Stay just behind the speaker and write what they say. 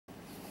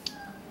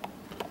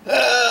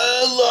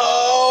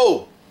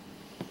Hello!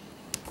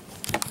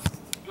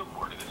 Good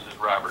morning, this is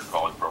Robert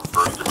calling from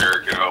First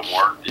American Home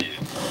Warranty.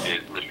 Is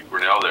Mr.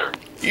 Grinnell there?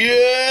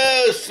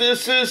 Yes,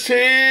 this is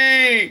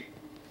he!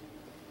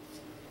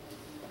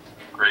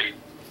 Great.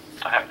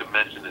 I have to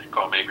mention this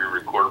call may be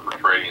recorded for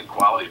training and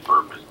quality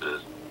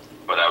purposes,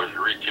 but I was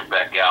reaching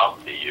back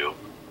out to you.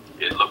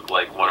 It looked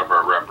like one of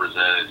our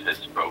representatives had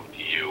spoke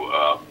to you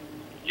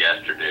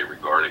yesterday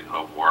regarding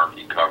home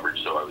warranty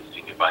coverage, so I was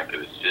seeing if I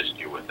could assist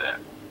you with that,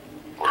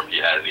 or if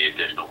you had any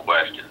additional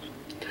questions.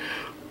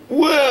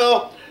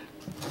 Well,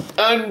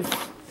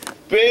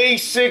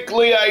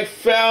 basically I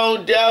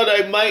found out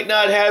I might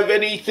not have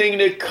anything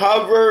to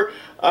cover.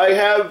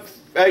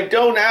 I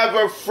don't have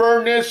a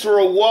furnace or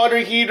a water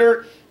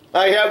heater.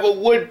 I have a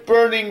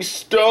wood-burning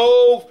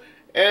stove,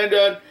 and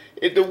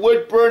the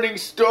wood-burning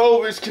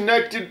stove is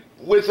connected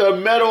with a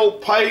metal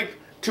pipe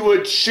to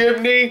a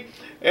chimney,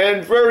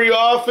 and very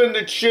often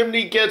the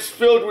chimney gets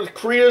filled with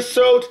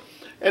creosote,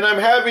 and I'm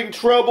having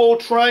trouble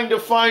trying to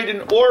find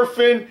an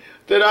orphan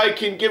that I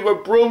can give a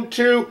broom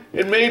to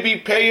and maybe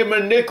pay him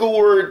a nickel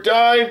or a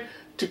dime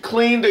to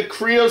clean the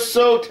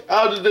creosote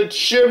out of the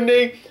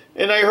chimney,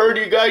 and I heard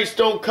you guys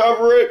don't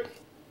cover it.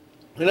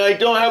 And I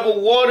don't have a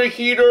water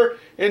heater.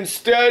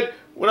 Instead,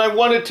 when I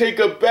want to take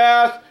a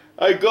bath,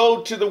 I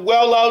go to the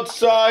well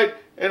outside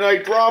and I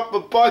drop a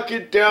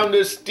bucket down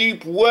this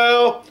deep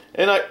well,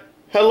 and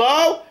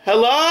Hello?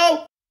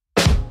 Hello?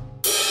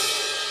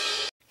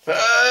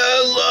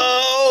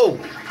 Hello?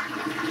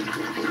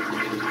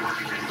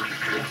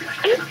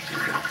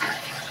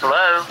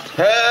 Hello.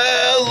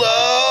 Hello?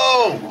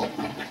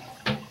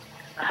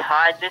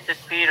 Hi, this is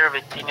Peter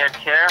with Senior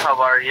Care.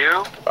 How are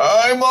you?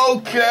 I'm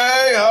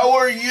okay. How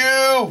are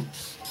you?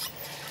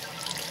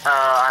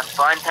 I'm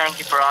fine. Thank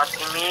you for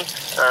asking me.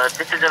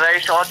 This is a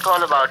very short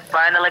call about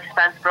final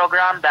expense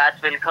program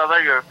that will cover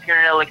your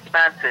funeral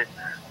expenses.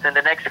 So in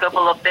the next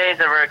couple of days,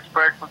 our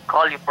expert will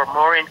call you for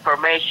more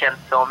information.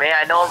 So may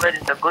I know when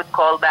is a good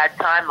callback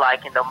time,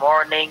 like in the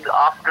morning,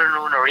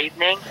 afternoon, or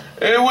evening?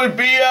 It would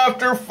be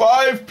after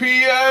 5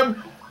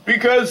 p.m.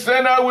 because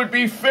then I would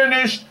be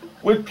finished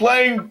with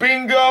playing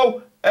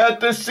bingo at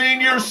the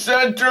senior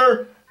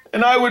center,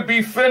 and I would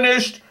be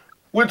finished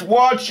with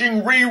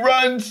watching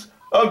reruns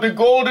of the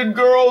Golden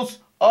Girls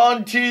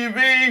on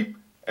TV,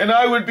 and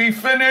I would be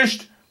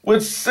finished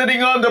with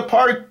sitting on the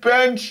park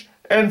bench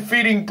and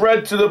feeding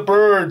bread to the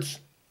birds.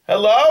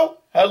 Hello?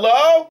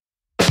 Hello?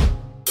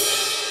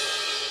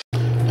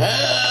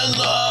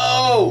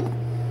 Hello?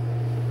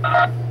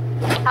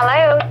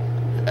 Hello?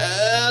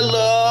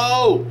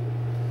 Hello?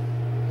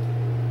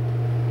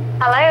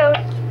 Hello?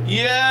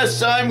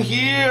 Yes, I'm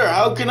here.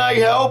 How can I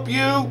help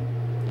you?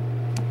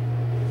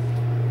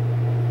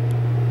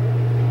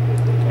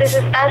 This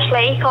is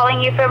Ashley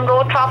calling you from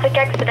Road Traffic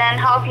Accident.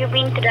 How have you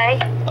been today?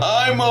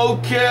 I'm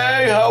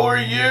okay. How are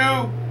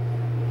you?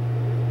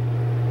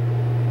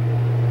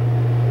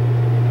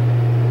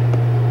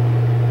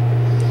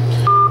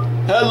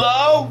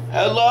 Hello?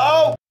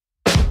 Hello?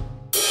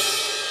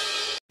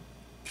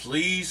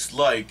 Please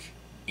like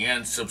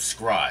and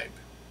subscribe.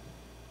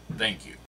 Thank you.